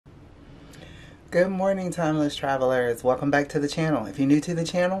Good morning, timeless travelers. Welcome back to the channel. If you're new to the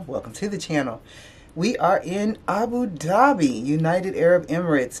channel, welcome to the channel. We are in Abu Dhabi, United Arab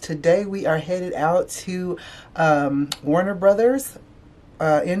Emirates. Today we are headed out to Warner Brothers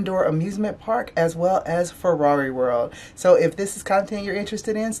Indoor Amusement Park, as well as Ferrari World. So if this is content you're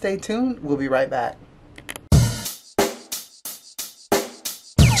interested in, stay tuned. We'll be right back.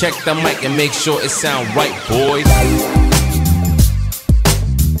 Check the mic and make sure it sound right, boys.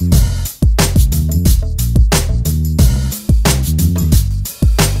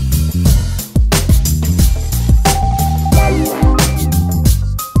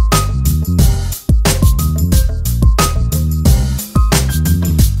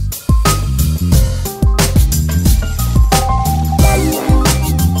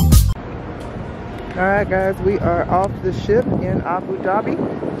 Alright guys, we are off the ship in Abu Dhabi.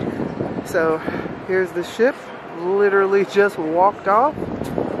 So here's the ship, literally just walked off,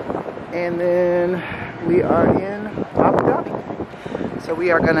 and then we are in Abu Dhabi. So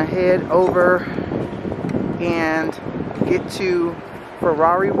we are gonna head over and get to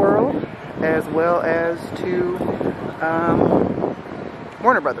Ferrari World as well as to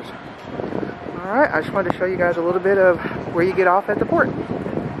Warner Brothers. Alright, I just wanted to show you guys a little bit of where you get off at the port.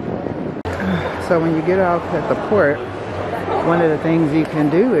 So when you get off at the port, one of the things you can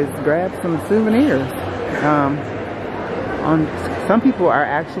do is grab some souvenirs. Some people are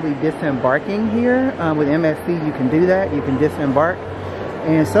actually disembarking here. With MSC, you can do that. You can disembark.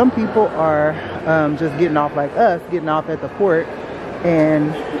 And some people are just getting off like us, getting off at the port.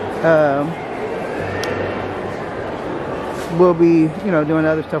 And we'll be, doing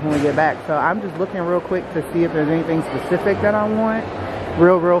other stuff when we get back. So I'm just looking real quick to see if there's anything specific that I want.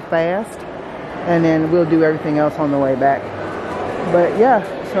 Real fast. And then we'll do everything else on the way back. But yeah,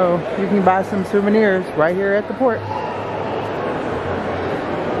 so you can buy some souvenirs right here at the port.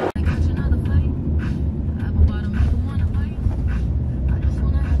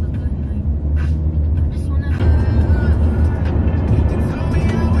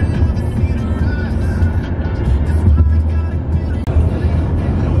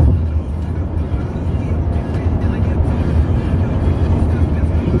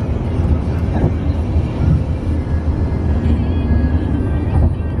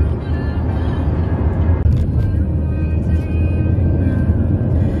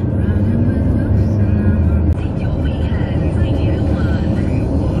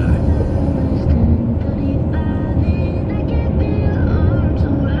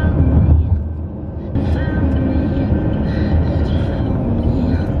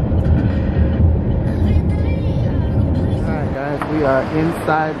 We are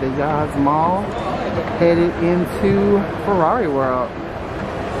inside the Yas Mall, headed into Ferrari World.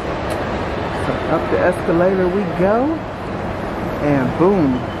 So up the escalator we go, and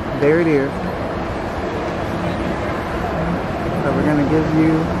boom, there it is. So we're gonna give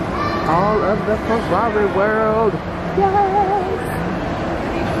you all of the Ferrari World. Yes!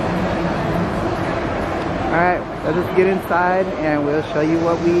 Alright, let's just get inside and we'll show you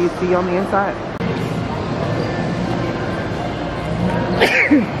what we see on the inside.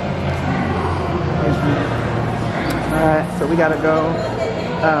 Alright, so we gotta go.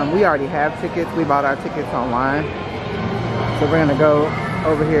 We already have tickets. We bought our tickets online. So we're gonna go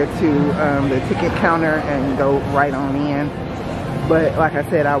over here to the ticket counter and go right on in. But like I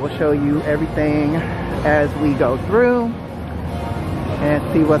said, I will show you everything as we go through and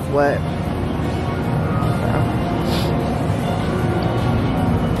see what's what.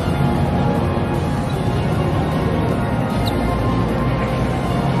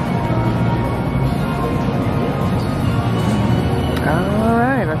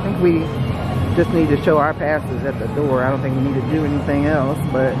 We just need to show our passes at the door. I don't think we need to do anything else,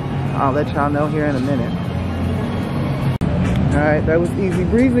 but I'll let y'all know here in a minute. Alright, that was easy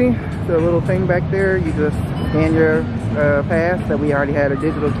breezy. The little thing back there, you just scan your pass that we already had a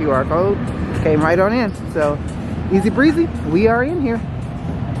digital QR code. Came right on in. So, easy breezy, we are in here.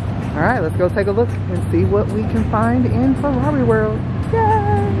 Alright, let's go take a look and see what we can find in Ferrari World. Yay!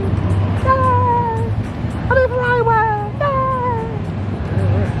 Yay! I'm in Ferrari World!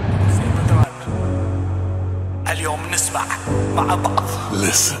 اليوم نسمع مع بعض.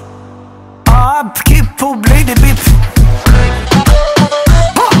 Listen. بكيب وبليدي بيب.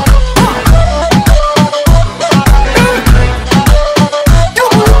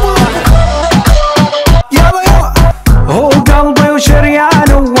 هو قلبي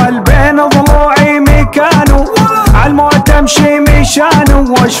وشريانه والبين ضلوعي مكانه عالموت امشي مشانه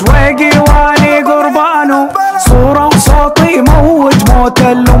وشويقي واني قربانه صورة وصوتي يموت موت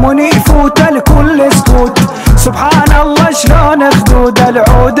اللومني يفوت الكل سكوت سبحان الله شلون خدود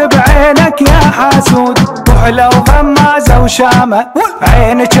العود بعينك لك يا حاسود، وحلة وغمازة وشامة،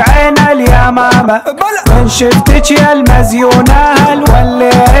 عينك عين اليمامة، من شفتك يا المزيونة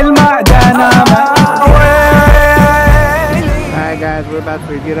هالولي المعدنامة. Alright guys, we're about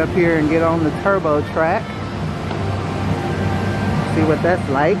to get up here and get on the turbo track. See what that's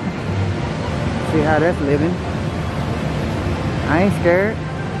like. See how that's living. I ain't scared.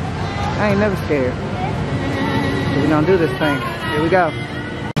 I ain't never scared. So we're gonna do this thing. Here we go.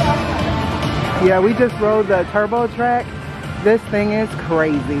 Yeah, we just rode the turbo track. This thing is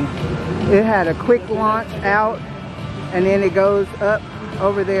crazy. It had a quick launch out and then it goes up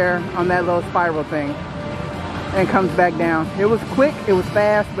over there on that little spiral thing and comes back down. It was quick, it was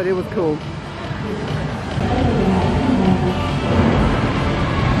fast, but it was cool.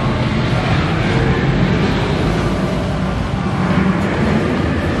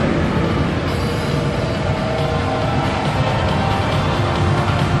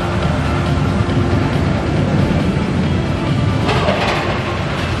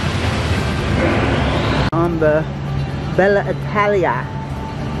 On the Bella Italia.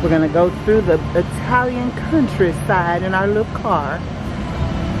 We're gonna go through the Italian countryside in our little car.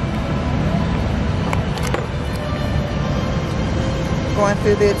 Going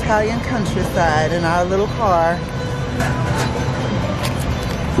through the Italian countryside in our little car.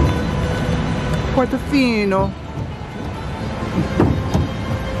 Portofino.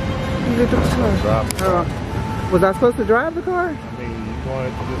 Was I supposed to drive the car? I mean, you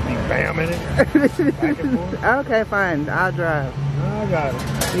wanted to just be bamming it back and forth? Okay, fine. I'll drive. I got it.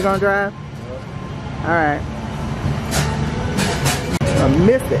 You gonna drive? Yep. All right. I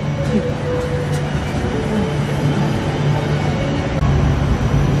miss it.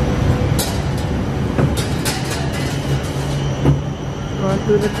 Going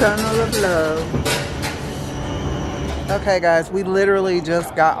through the tunnel of love. Okay guys, we literally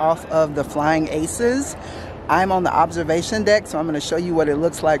just got off of the Flying Aces. I'm on the observation deck, so I'm going to show you what it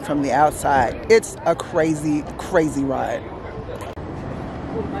looks like from the outside. It's a crazy, crazy ride.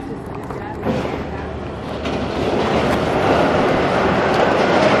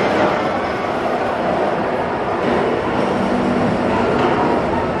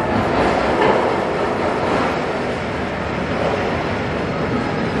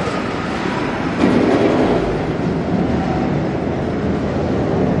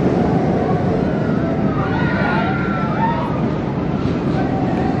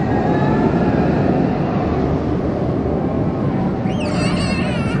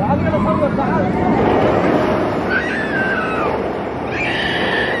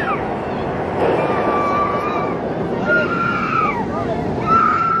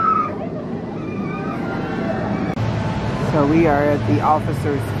 So we are at the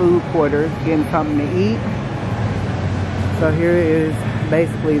officers' food quarters getting something to eat. So here is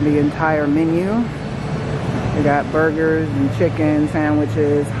basically the entire menu. We got burgers and chicken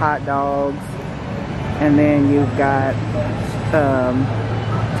sandwiches, hot dogs, and then you've got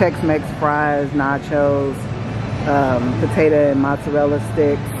Tex-Mex fries, nachos, potato and mozzarella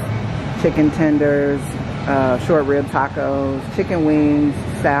sticks, chicken tenders, short rib tacos, chicken wings,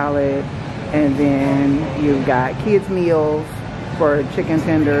 salad, and then you've got kids meals for chicken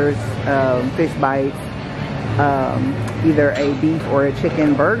tenders, fish bites, either a beef or a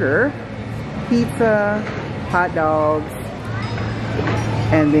chicken burger, pizza, hot dogs,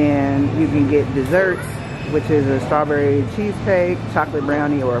 and then you can get desserts, which is a strawberry cheesecake, chocolate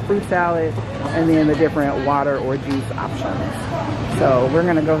brownie, or a fruit salad, and then the different water or juice options. So we're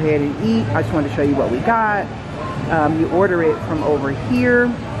gonna go ahead and eat. I just wanted to show you what we got. You order it from over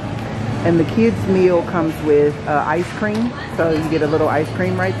here, and the kids meal comes with ice cream. So you get a little ice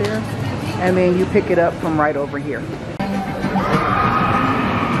cream right there, and then you pick it up from right over here.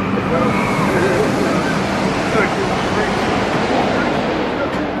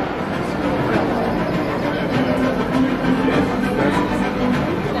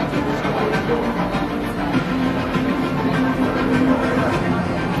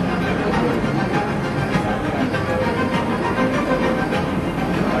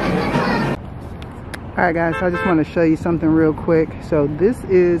 Alright guys, so I just want to show you something real quick. So this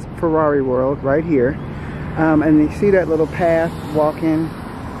is Ferrari World right here. And you see that little path walking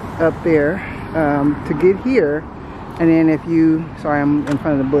up there to get here. And then if you, sorry I'm in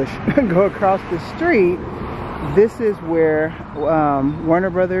front of the bush, go across the street, this is where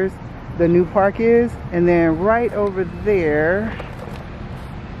Warner Brothers, the new park is. And then right over there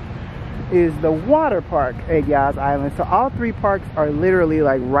is the water park at Yas Island. So all three parks are literally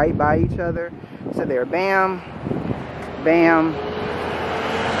like right by each other. So they're bam, bam,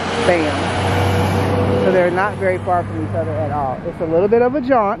 bam. So they're not very far from each other at all. It's a little bit of a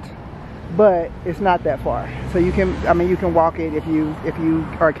jaunt, but it's not that far. So you can, I mean, you can walk it if you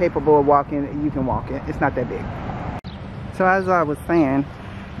are capable of walking. You can walk it. It's not that big. So as I was saying,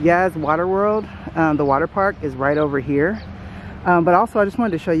 Yas Water World, the water park is right over here. But also I just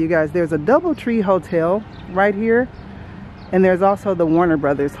wanted to show you guys, there's a DoubleTree Hotel right here, and there's also the Warner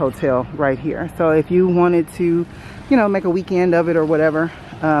Brothers Hotel right here. So if you wanted to, you know, make a weekend of it or whatever,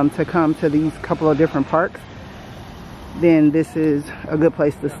 to come to these couple of different parks, then this is a good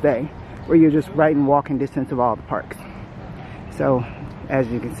place to stay, where you're just right in walking distance of all the parks. So as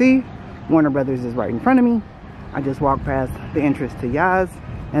you can see, Warner Brothers is right in front of me. I just walked past the entrance to Yas,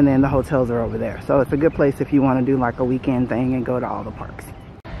 and then the hotels are over there. So it's a good place if you want to do like a weekend thing and go to all the parks.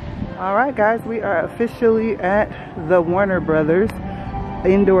 All right, guys, we are officially at the Warner Brothers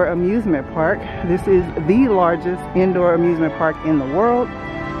Indoor Amusement Park. This is the largest indoor amusement park in the world.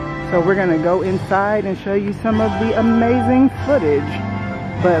 So we're gonna go inside and show you some of the amazing footage.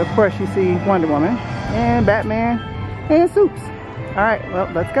 But of course you see Wonder Woman and Batman and Soups. All right, well,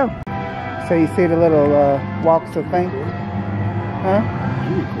 let's go. So you see the little walks of fame? Huh?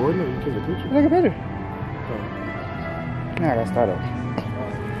 You recording or you taking a picture? Take a picture. Now I gotta start over.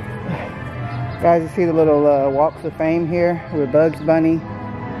 Guys, you see the little walks of fame here with Bugs Bunny,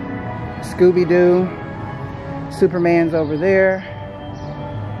 Scooby-Doo, Superman's over there.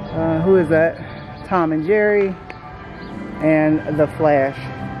 Who is that? Tom and Jerry, and the Flash.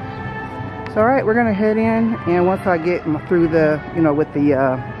 So all right, we're gonna head in, and once I get through the, you know, with the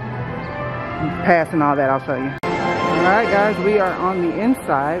pass and all that, I'll show you. All right, guys, we are on the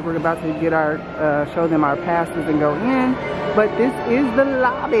inside. We're about to get our show them our passes and go in, but this is the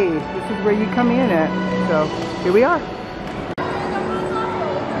lobby. This is where you come in at. So here we are.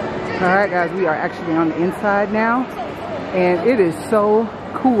 All right, guys, we are actually on the inside now, and it is so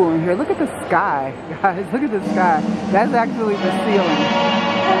cool in here. Look at the sky, guys. Look at the sky. That's actually the ceiling.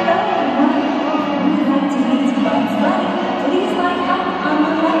 Please line up on the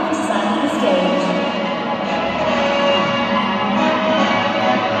left side of the stage.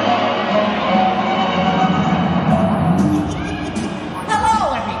 Hello,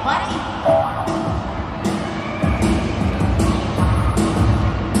 everybody.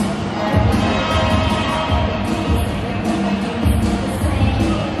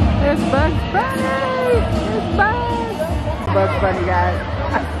 It's Bugs Bunny! It's Bugs Bunny, guys.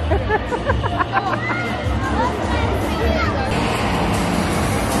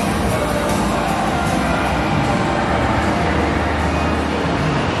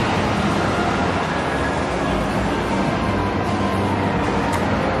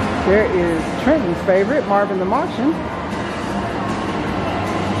 There is Trenton's favorite, Marvin the Martian.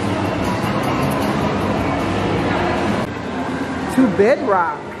 To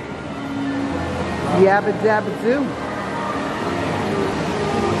Bedrock. Yabba Dabba Doo.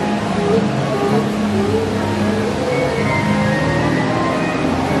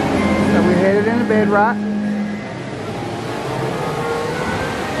 So we're headed into Bedrock.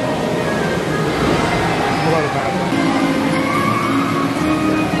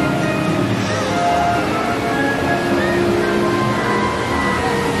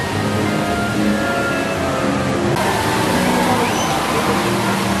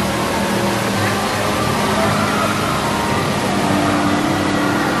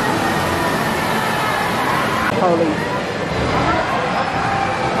 Police.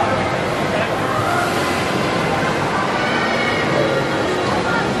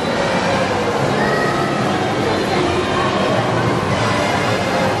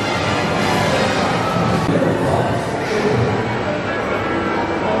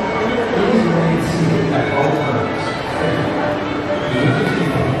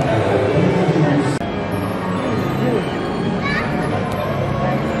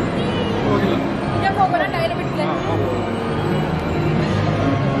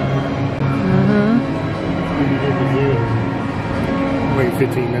 Wait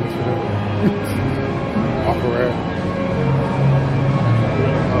 15 minutes for that. Walk around.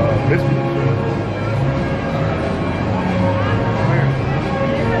 This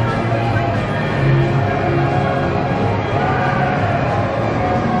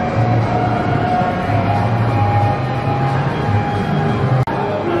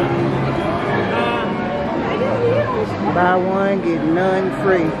Buy one, get none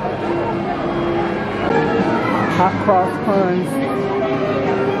free. Hot cross puns.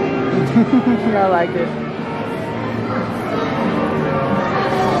 I like it.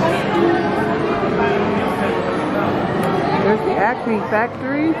 There's the Acme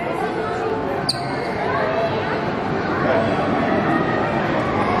Factory.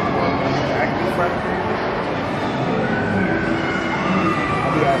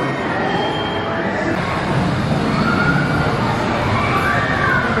 I'll be out here.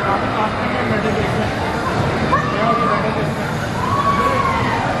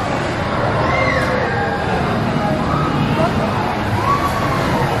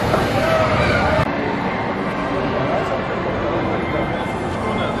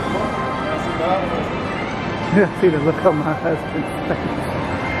 See the look on my husband's face.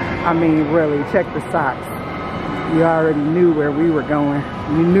 I mean, really, check the socks. You already knew where we were going.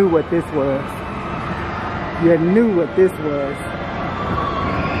 You knew what this was. You knew what this was.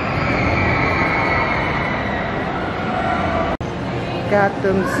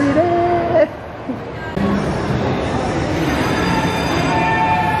 Gotham City.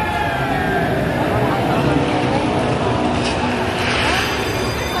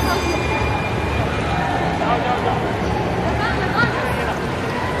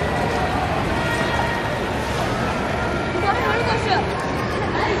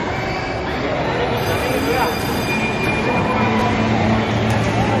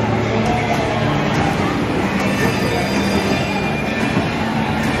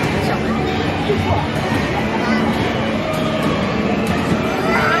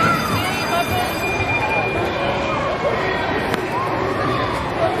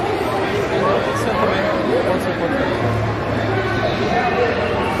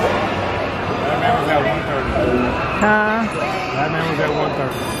 That man was at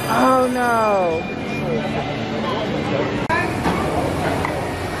 1:30. Oh no.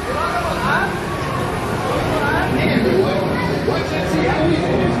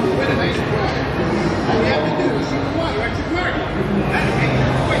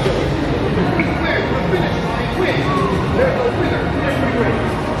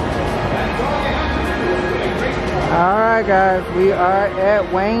 All right, guys, we are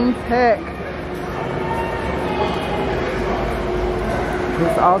at Wayne Tech.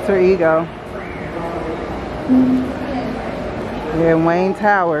 His alter ego. We're in Wayne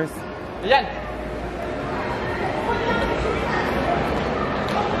Towers.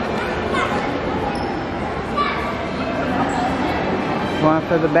 Going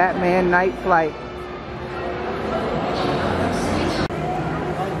for the Batman night flight.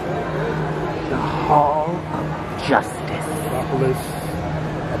 The Hall of Justice. Metropolis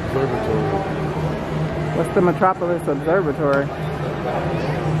Observatory. What's the Metropolis Observatory?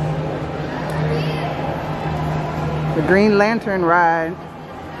 The Green Lantern ride.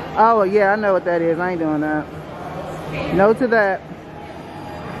 Oh yeah, I know what that is. I ain't doing that. No to that.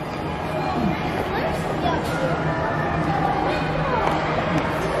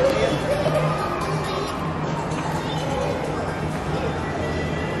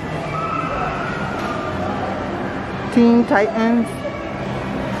 Teen Titans.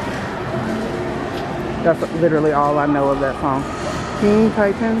 That's literally all I know of that song. Teen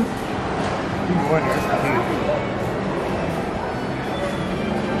Titans.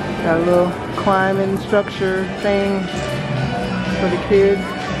 Got a little climbing structure thing for the kids.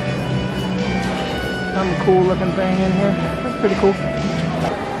 Some cool looking thing in here. That's pretty cool.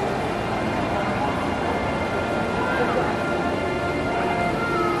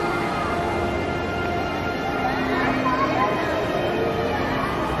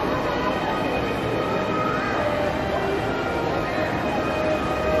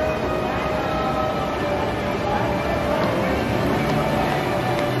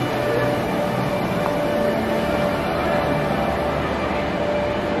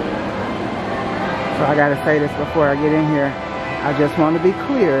 So I gotta say this before I get in here. I just want to be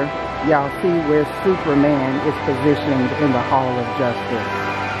clear. Y'all see where Superman is positioned in the Hall of Justice.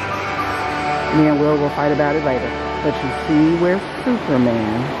 Me and Will fight about it later. But you see where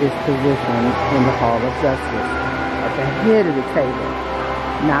Superman is positioned in the Hall of Justice. At the head of the table.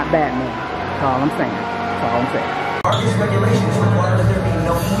 Not Batman. That's all I'm saying. That's all I'm saying. These regulations require that there be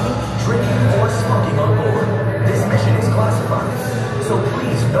no eating, drinking, or smoking on board. This mission is classified, so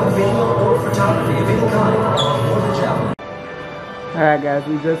please no video or photography of any kind on board the chapel. Alright guys,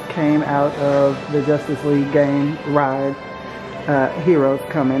 we just came out of the Justice League game ride. Heroes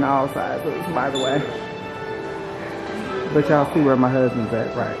come in all sizes, by the way. But y'all see where my husband's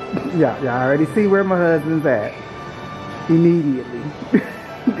at, right? Yeah, y'all already see where my husband's at. Immediately.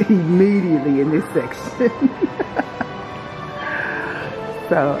 Immediately in this section.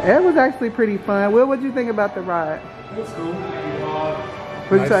 So, it was actually pretty fun. Will, what'd you think about the ride? It was cool.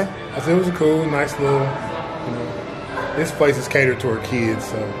 What'd you say? I said it was a cool, nice little, you know, this place is catered toward kids,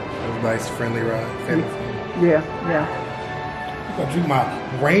 so it was a nice, friendly ride. Family friendly. Yeah, yeah. I'm gonna drink my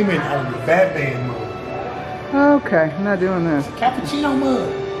Raymond on the Batman mug. Okay, I'm not doing that. Cappuccino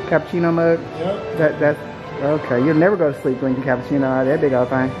mug. Cappuccino mug? Yep. That's, okay. You'll never go to sleep drinking cappuccino out of that big old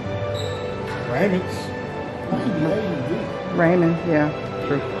thing. Raymond's. Raymond, yeah,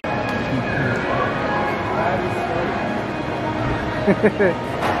 true.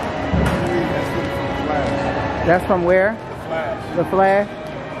 That's from where? The Flash.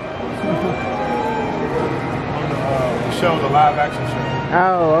 The show, the live action show.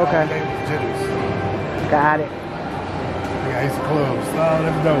 Oh, okay. His name was Jitters. Got it. Yeah, I used to close. Oh,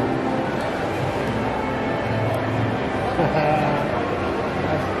 let's go.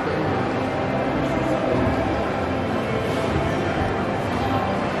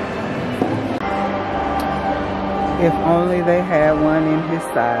 If only they had one in his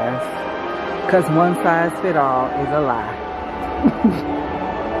size. Because one size fit all is a lie.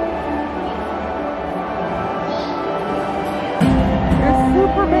 It's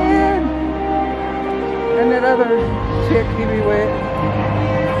Superman! And that other chick he be with.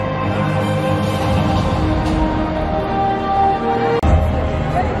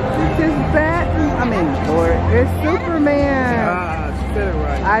 This is Lord, it's Superman! Ah, she said it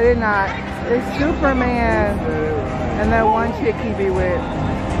right. I did not. It's Superman. She said it right. And that one chick he be with.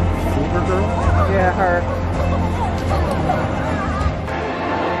 Supergirl? Yeah, her.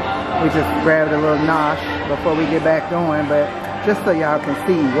 We just grabbed a little nosh before we get back going, but just so y'all can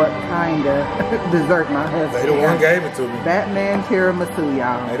see what kind of dessert my husband They the one gave it to me. Batman tiramisu,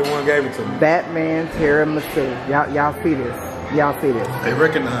 y'all. They the one gave it to me. Batman tiramisu. Y'all see this. Y'all see this. They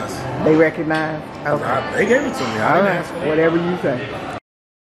recognize. They recognize? Okay. They gave it to me. I All didn't right. ask for it. Whatever you say.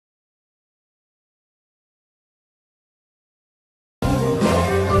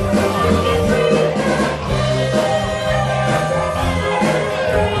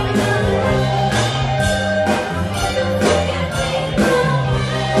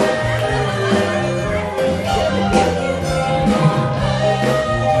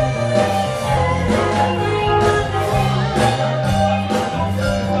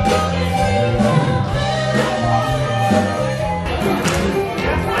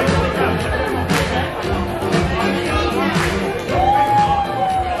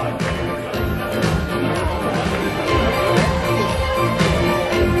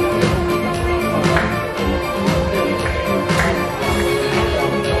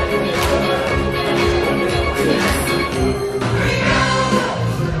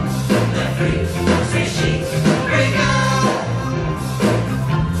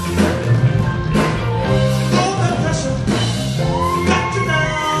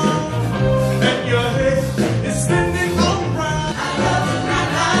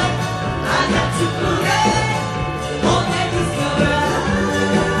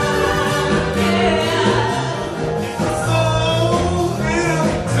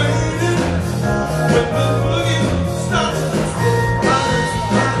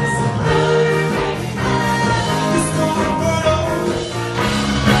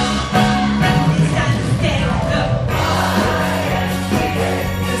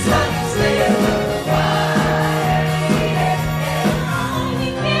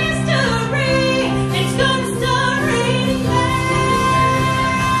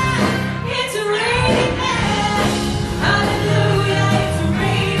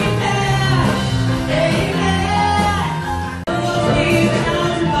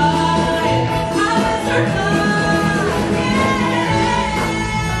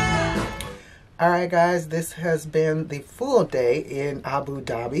 Alright guys, this has been the full day in Abu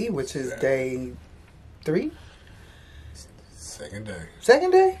Dhabi, which is day 3? Second day. Second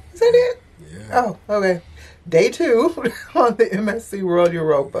day? Is that it? Yeah. Oh, okay. Day 2 on the MSC World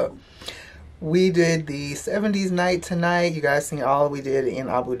Europa. We did the 70s night tonight. You guys seen all we did in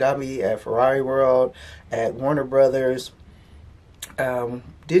Abu Dhabi at Ferrari World, at Warner Brothers.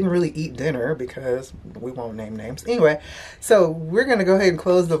 Didn't really eat dinner because we won't name names. Anyway, so we're going to go ahead and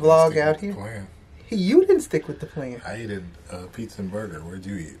close the vlog out here. Plan. You didn't stick with the plan. I ate a pizza and burger. Where'd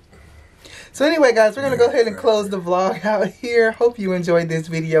you eat? So anyway, guys, we're going to go ahead and close the vlog out here. Hope you enjoyed this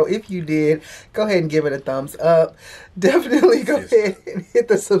video. If you did, go ahead and give it a thumbs up. Definitely go ahead and hit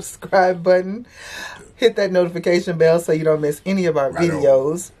the subscribe button. Hit that notification bell so you don't miss any of our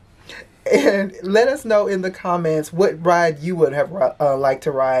videos. And let us know in the comments what ride you would have liked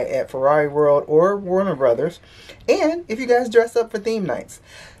to ride at Ferrari World or Warner Brothers. And if you guys dress up for theme nights.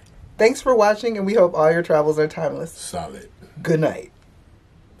 Thanks for watching, and we hope all your travels are timeless. Solid. Good night.